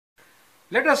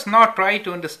Let us now try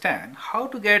to understand how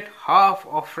to get half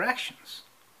of fractions.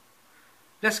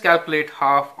 Let's calculate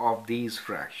half of these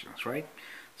fractions, right?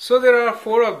 So there are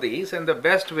 4 of these, and the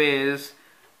best way is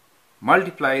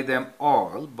multiply them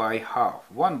all by half,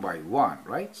 one by one,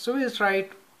 right? So we just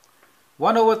write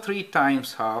 1 over 3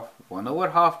 times half, 1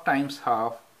 over half times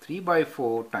half, 3 by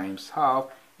 4 times half,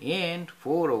 and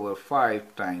 4 over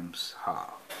 5 times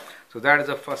half. So that is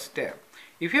the first step.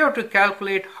 If you have to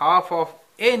calculate half of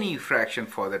any fraction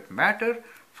for that matter,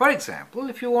 for example,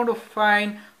 if you want to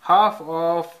find half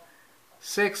of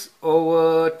 6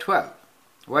 over 12,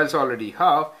 well, it's already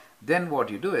half, then what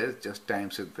you do is just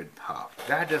times it with half.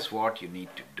 That is what you need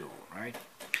to do, right?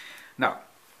 Now,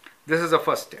 this is the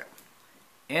first step.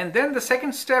 And then the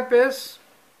second step is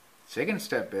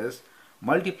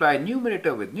multiply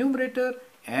numerator with numerator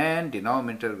and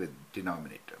denominator with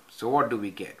denominator. So what do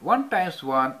we get? 1 times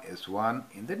 1 is 1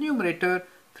 in the numerator,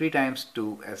 3 times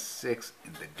 2 is 6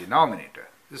 in the denominator.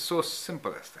 It's so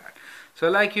simple as that. So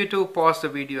I'd like you to pause the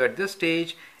video at this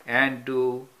stage and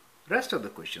do rest of the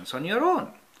questions on your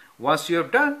own. Once you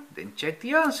have done, then check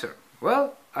the answer.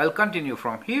 Well, I'll continue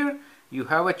from here. You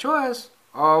have a choice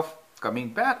of coming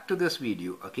back to this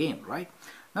video again, right?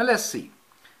 Now let's see.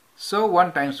 So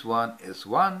 1 times 1 is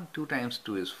 1, 2 times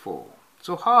 2 is 4.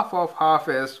 So half of half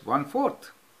is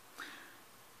 1/4.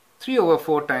 3 over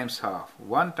 4 times half.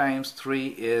 1 times 3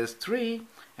 is 3,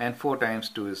 and 4 times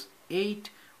 2 is 8.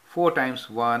 4 times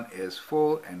 1 is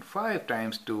 4, and 5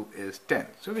 times 2 is 10.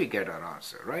 So we get our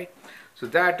answer, right? So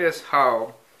that is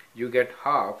how you get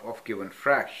half of given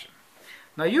fraction.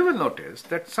 Now you will notice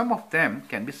that some of them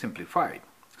can be simplified,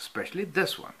 especially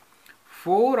this one.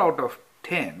 4 out of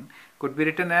 10 could be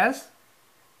written as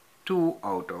 2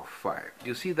 out of 5. Do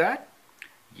you see that?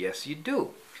 Yes, you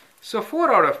do. So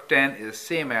 4 out of 10 is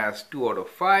same as 2 out of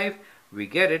 5. We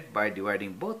get it by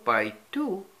dividing both by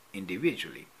 2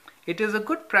 individually. It is a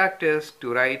good practice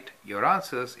to write your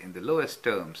answers in the lowest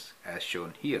terms as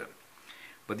shown here.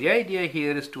 But the idea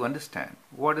here is to understand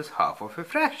what is half of a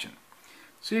fraction.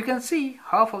 So you can see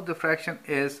half of the fraction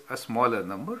is a smaller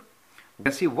number. You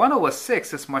can see 1 over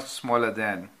 6 is much smaller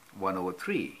than 1 over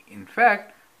 3. In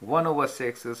fact, 1 over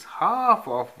 6 is half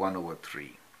of 1 over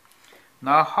 3.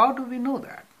 Now how do we know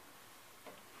that?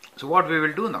 So what we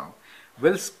will do now,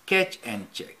 we'll sketch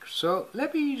and check. So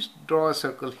let me just draw a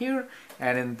circle here,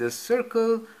 and in this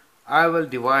circle I will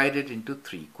divide it into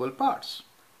 3 equal parts.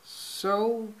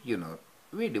 So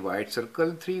we divide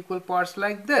circle in 3 equal parts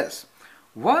like this.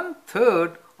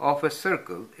 1/3 of a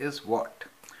circle is what?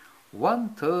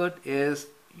 1/3 is,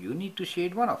 you need to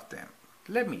shade one of them.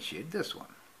 Let me shade this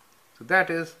one. So that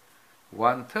is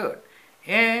 1/3.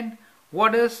 And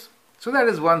what is, so that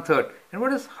is 1/3. And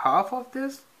what is half of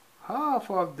this? Half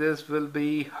of this will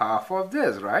be half of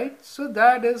this, right? So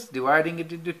that is dividing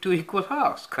it into 2 equal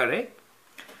halves, correct?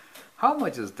 How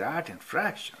much is that in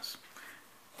fractions?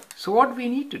 So what we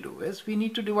need to do is we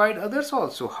need to divide others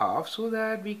also half so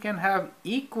that we can have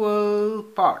equal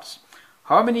parts.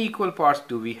 How many equal parts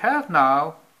do we have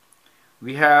now?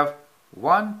 We have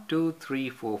 1, 2, 3,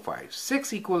 4, 5,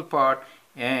 6 equal parts,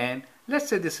 and let's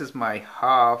say this is my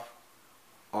half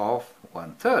of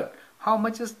 1/3. How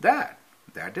much is that?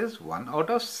 That is 1 out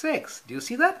of 6. Do you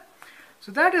see that?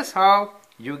 So that is how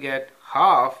you get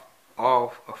half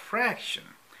of a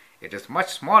fraction. It is much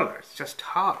smaller. It's just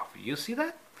half. You see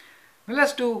that? Now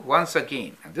let's do once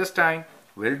again. And this time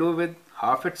we'll do with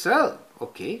half itself.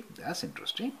 Okay, that's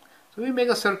interesting. So we make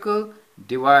a circle,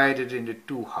 divide it into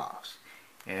 2 halves.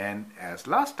 And as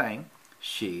last time,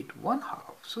 shade 1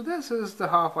 half. So this is the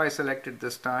half I selected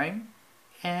this time.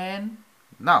 And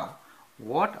now,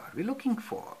 what are we looking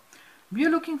for? We are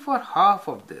looking for half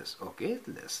of this. Okay,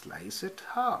 let's slice it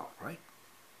half, right?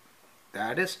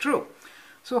 That is true.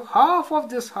 So half of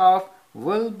this half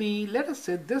will be, let us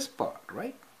say, this part,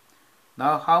 right?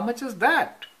 Now how much is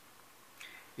that?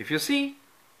 If you see,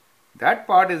 that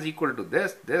part is equal to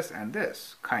this, this and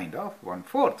this, kind of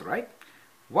 1/4, right?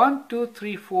 1, 2,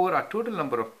 3, 4 are total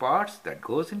number of parts that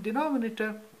goes in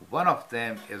denominator. One of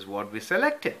them is what we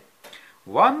selected.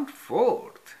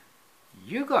 1/4.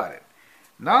 You got it.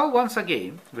 Now once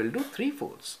again we'll do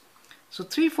 3/4. So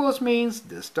 3/4 means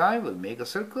this time we'll make a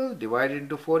circle, divide it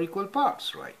into 4 equal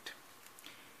parts, right?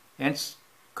 And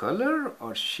color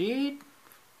or shade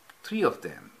 3 of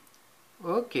them.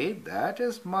 Okay, that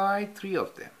is my 3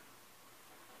 of them.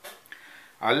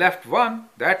 I left 1,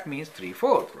 that means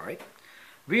 3/4, right?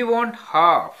 We want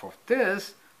half of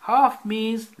this. Half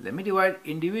means, let me divide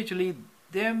individually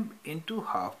them into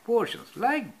half portions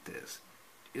like this.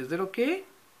 Is that okay?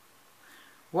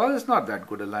 Well, it's not that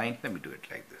good a line. Let me do it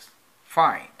like this.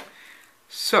 Fine.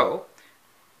 So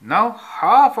Now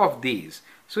half of these.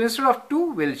 So instead of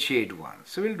 2, we'll shade 1.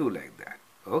 So we'll do like that.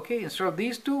 Okay, instead of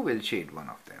these 2, we'll shade one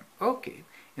of them. Okay,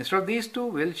 instead of these 2,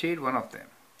 we'll shade one of them.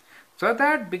 So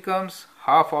that becomes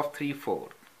half of 3/4.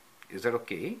 Is that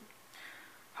okay?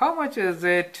 How much is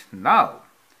it now?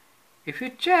 If you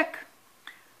check,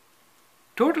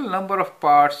 total number of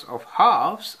parts of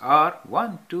halves are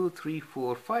 1, 2, 3,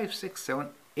 4, 5, 6, 7,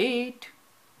 8.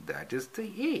 That is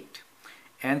the 8.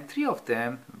 And 3 of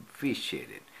them we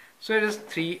shaded. So it is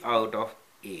 3 out of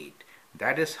 8.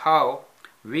 That is how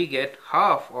we get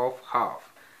half of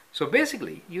half. So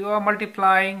basically, you are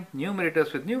multiplying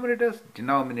numerators with numerators,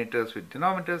 denominators with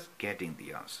denominators, getting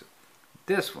the answer.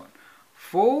 This one,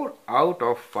 4 out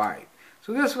of 5.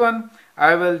 So this one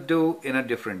I will do in a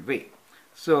different way.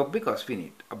 So because we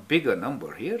need a bigger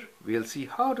number here, we'll see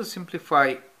how to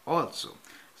simplify also.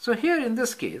 So here in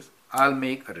this case, I'll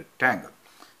make a rectangle.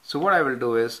 So what I will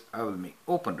do is, I will make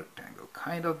open rectangle,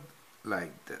 kind of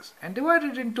like this, and divide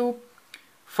it into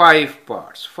 5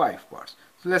 parts.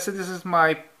 So let's say this is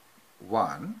my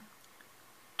 1,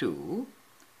 2,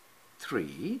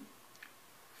 3,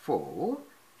 4,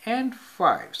 and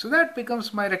 5. So that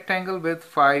becomes my rectangle with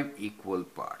 5 equal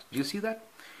parts. Do you see that?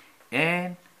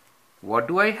 And what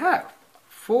do I have?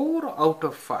 4 out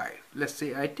of 5. Let's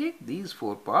say I take these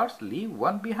 4 parts, leave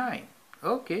 1 behind.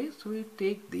 Okay, so we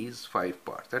take these 5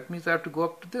 parts. That means I have to go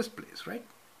up to this place, right?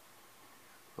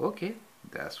 Okay,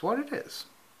 that's what it is.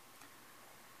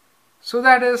 So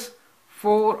that is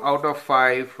 4 out of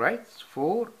 5, right?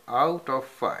 4 out of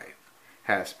 5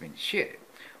 has been shaded.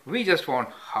 We just want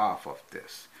half of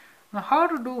this. Now how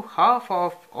to do half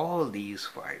of all these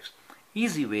 5s?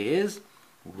 Easy way is,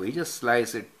 we just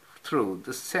slice it through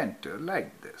the center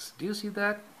like this. Do you see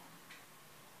that?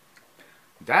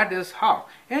 That is half.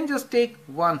 And just take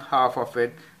 1/2 of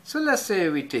it. So let's say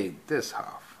we take this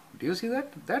half. Do you see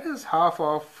that? That is half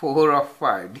of 4 of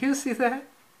 5. Do you see that?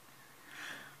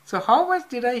 So how much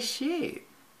did I shade?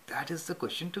 That is the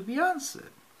question to be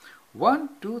answered. 1,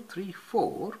 2, 3,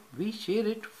 4. We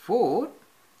shaded 4.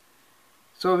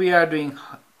 So we are doing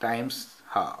times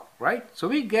half, right? So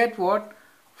we get what?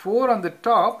 4 on the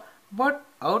top, but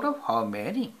out of how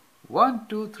many? 1,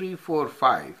 2, 3, 4,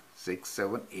 5, 6,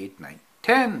 7, 8, 9,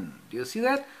 10. Do you see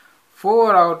that?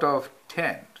 4 out of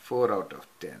 10. 4 out of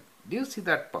 10. Do you see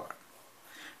that part?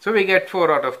 So we get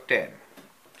 4 out of 10.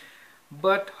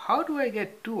 But how do I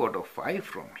get 2 out of 5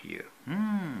 from here?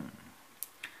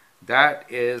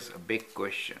 That is a big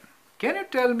question. Can you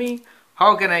tell me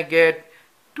how can I get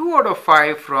 2 out of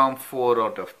 5 from 4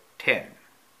 out of 10?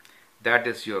 That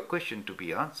is your question to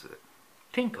be answered.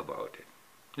 Think about it.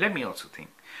 Let me also think.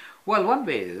 Well, one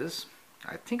way is,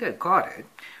 I think I got it.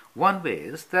 One way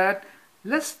is that,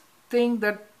 let's think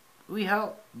that we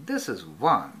have, this is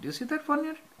 1. Do you see that one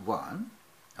here? 1.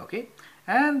 Okay.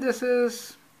 And this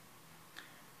is,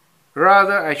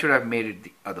 rather I should have made it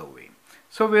the other way.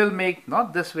 So we'll make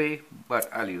not this way, but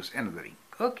I'll use another ink.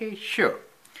 Okay, sure.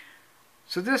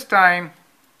 So this time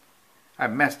I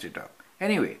messed it up.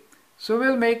 Anyway, so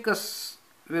we'll make this.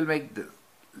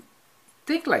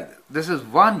 Think like this. This is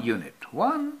 1 unit.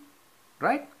 1,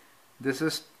 right? This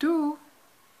is 2.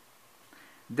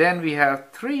 Then we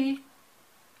have 3,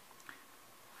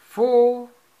 4,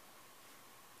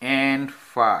 and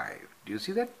 5. Do you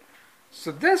see that?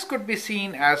 So this could be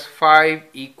seen as 5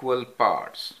 equal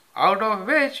parts, out of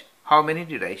which how many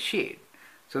did I shade?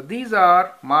 So these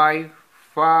are my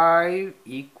 5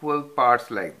 equal parts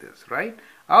like this, right?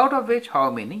 Out of which how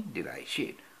many did I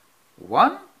shade?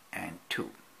 1 and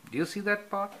 2. Do you see that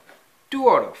part? 2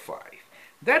 out of 5.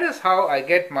 That is how I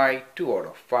get my 2 out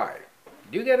of 5.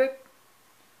 Do you get it?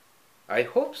 I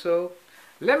hope so.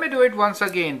 Let me do it once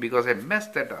again because I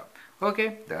messed that up.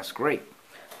 Okay, that's great.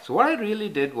 So what I really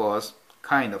did was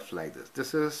kind of like this.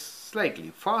 This is slightly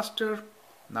faster.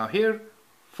 Now here,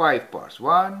 5 parts.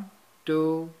 1,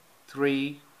 2,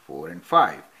 3, 4, and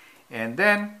 5. And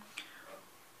then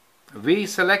we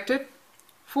selected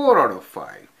 4 out of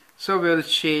 5. So we'll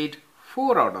shade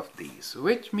 4 out of these,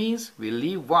 which means we'll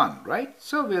leave 1, right?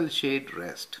 So we'll shade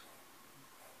rest.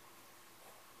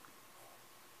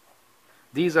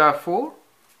 These are 4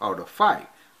 out of 5.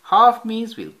 Half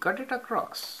means we'll cut it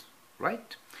across,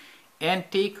 right? And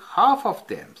take half of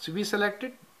them. So we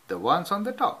selected the ones on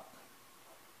the top.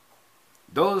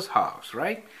 Those halves,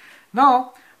 right?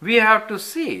 Now we have to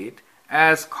see it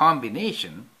as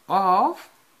combination of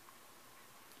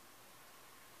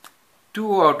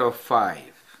 2 out of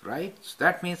 5, right? So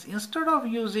that means instead of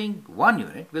using 1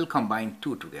 unit, we'll combine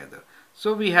 2 together.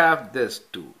 So we have this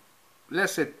 2.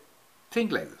 Let's say,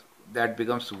 think like this. That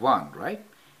becomes 1, right?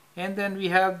 And then we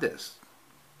have this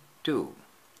 2,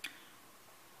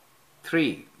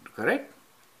 3. correct?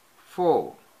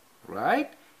 4,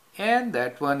 right? And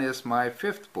that one is my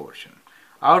fifth portion.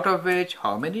 Out of which,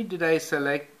 how many did I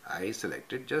select? I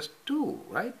selected just 2,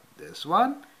 right? This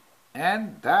one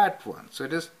and that one. So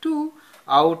it is 2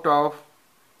 out of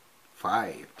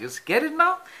 5. Just get it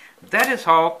now? That is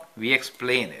how we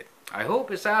explain it. I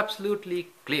hope it's absolutely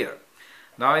clear.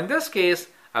 Now in this case,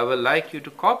 I would like you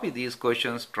to copy these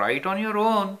questions, try it on your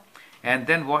own, and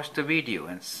then watch the video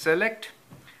and select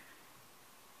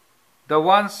the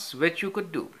ones which you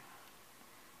could do.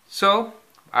 So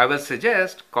I will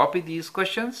suggest copy these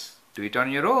questions, do it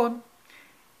on your own,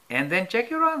 and then check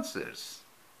your answers.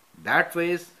 That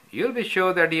way you'll be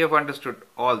sure that you have understood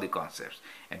all the concepts.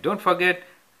 And don't forget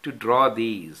to draw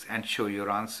these and show your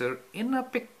answer in a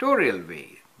pictorial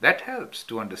way. That helps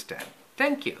to understand.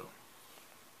 Thank you.